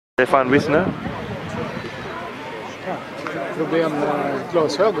Stefan Wiesner. Problem med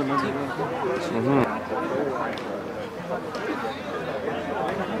glasögonen.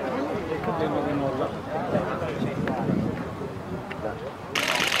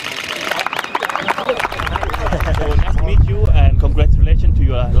 So nice to meet you and congratulations to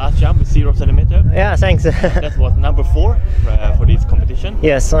your last jump with 0 centimeter. Yeah, thanks. That was number 4 for this competition.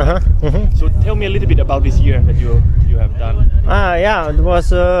 Yes. So tell me a little bit about this year that you have done. Yeah, it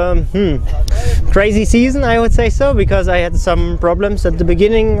was a crazy season, I would say so, because I had some problems at the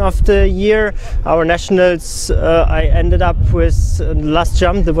beginning of the year. Our nationals, I ended up with the last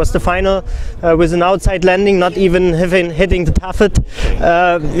jump, that was the final, with an outside landing, not even hitting the taffet.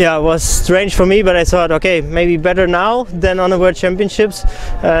 Yeah, it was strange for me, but I thought, okay, maybe better now than on the World Championships.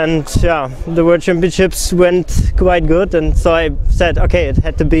 And yeah, the World Championships went quite good, and so I said, okay, it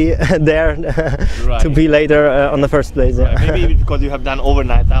had to be there to be later on the first place. Yeah. Right. Maybe because you have done over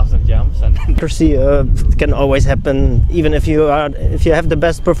 9,000 jumps, and accuracy can always happen, even if you have the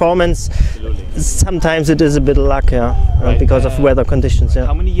best performance. absolutely. Sometimes it is a bit luck, yeah, because of weather conditions. Yeah.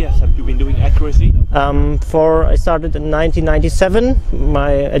 How many years have you been doing accuracy? I started in 1997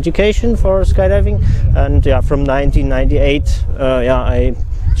 my education for skydiving, and yeah, from 1998, yeah, I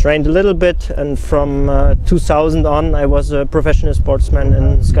trained a little bit, and from 2000 on I was a professional sportsman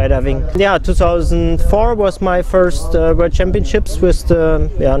in skydiving. Yeah, 2004 was my first World Championships with the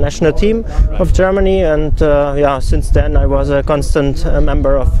national team of Germany, and yeah, since then I was a constant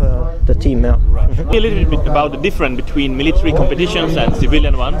member of the team. Yeah. Right. A little bit about the difference between military competitions and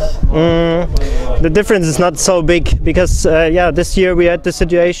civilian ones. The difference is not so big because yeah, this year we had the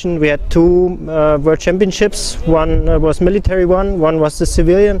situation, we had 2 World Championships. One was military one was the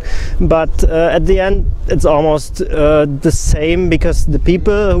civilian, but at the end it's almost the same, because the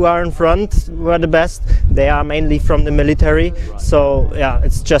people who are in front, who are the best, they are mainly from the military. So yeah,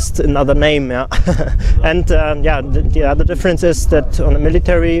 it's just another name. Yeah. And yeah, the other difference is that on the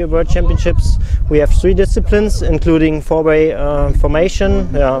military World Championships we have 3 disciplines, including 4-way formation,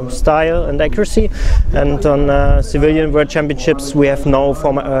 style and accuracy, and on civilian World Championships we have no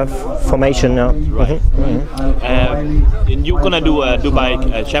formation. Yeah. Right. And you're gonna do a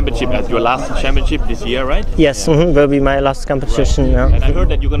Dubai championship as your last championship this year, right? Yes, will be my last competition. Right. Yeah. And I heard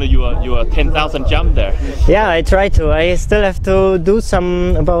that you're gonna do your 10,000 jump there. Yeah, I try to. I still have to do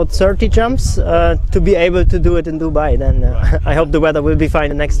about 30 jumps to be able to do it in Dubai. Then I hope the weather will be fine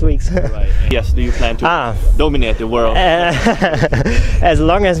the next weeks. Right. Yes, do you plan to dominate the world? As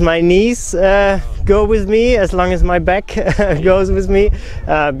long as my knees go with me, as long as my back goes with me,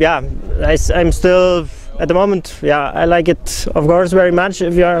 yeah, I'm still. At the moment, yeah, I like it, of course, very much.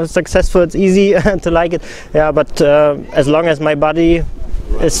 If you are successful, it's easy to like it. Yeah, but as long as my body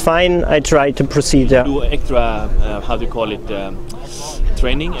is fine, I try to proceed. Yeah. Do extra, how do you call it,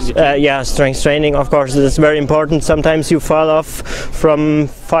 training? Yeah, strength training, of course, is very important. Sometimes you fall off from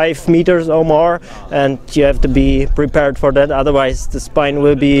 5 meters or more, and you have to be prepared for that. Otherwise, the spine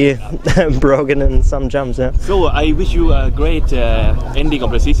will be broken in some jumps. Yeah. So I wish you a great ending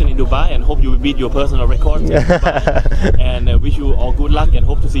of the season in Dubai, and hope you will beat your personal record in Dubai. And wish you all good luck, and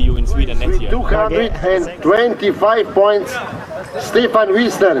hope to see you in Sweden next year. 225 points, Stefan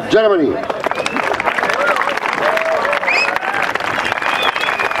Wiesner, Germany.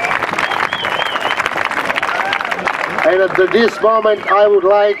 And at this moment I would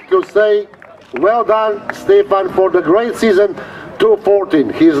like to say well done, Stefan, for the great season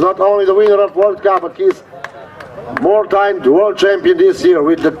 2014. He is not only the winner of World Cup, but he's more time world champion this year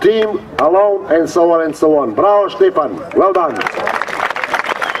with the team, alone, and so on and so on. Bravo, Stefan. Well done.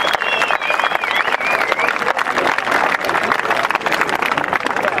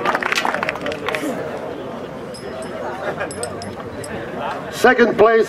 Second place,